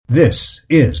This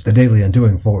is the Daily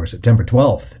Undoing for September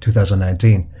 12th,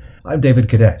 2019. I'm David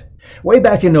Cadet. Way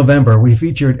back in November, we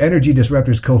featured Energy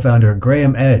Disruptors co-founder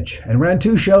Graham Edge and ran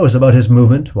 2 shows about his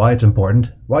movement, why it's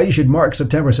important, why you should mark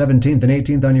September 17th and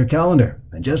 18th on your calendar.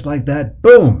 And just like that,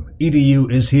 boom, EDU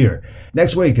is here,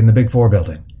 next week in the Big 4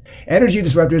 building. Energy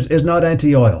Disruptors is not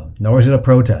anti-oil, nor is it a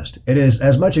protest. It is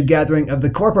as much a gathering of the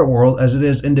corporate world as it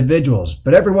is individuals,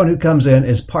 but everyone who comes in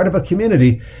is part of a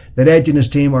community that Edge and his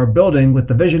team are building with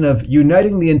the vision of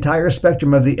uniting the entire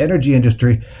spectrum of the energy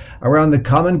industry around the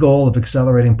common goal of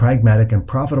accelerating pragmatic and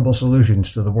profitable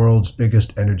solutions to the world's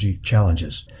biggest energy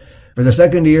challenges. For the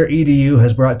second year, EDU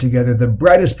has brought together the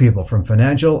brightest people from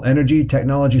financial, energy,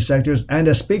 technology sectors, and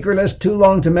a speaker list too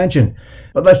long to mention.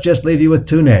 But let's just leave you with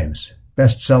 2 names.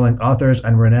 Best-selling authors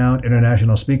and renowned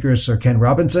international speakers Sir Ken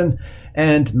Robinson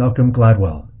and Malcolm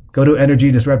Gladwell. Go to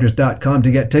energydisruptors.com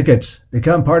to get tickets.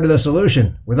 Become part of the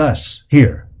solution with us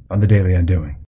here on The Daily Undoing.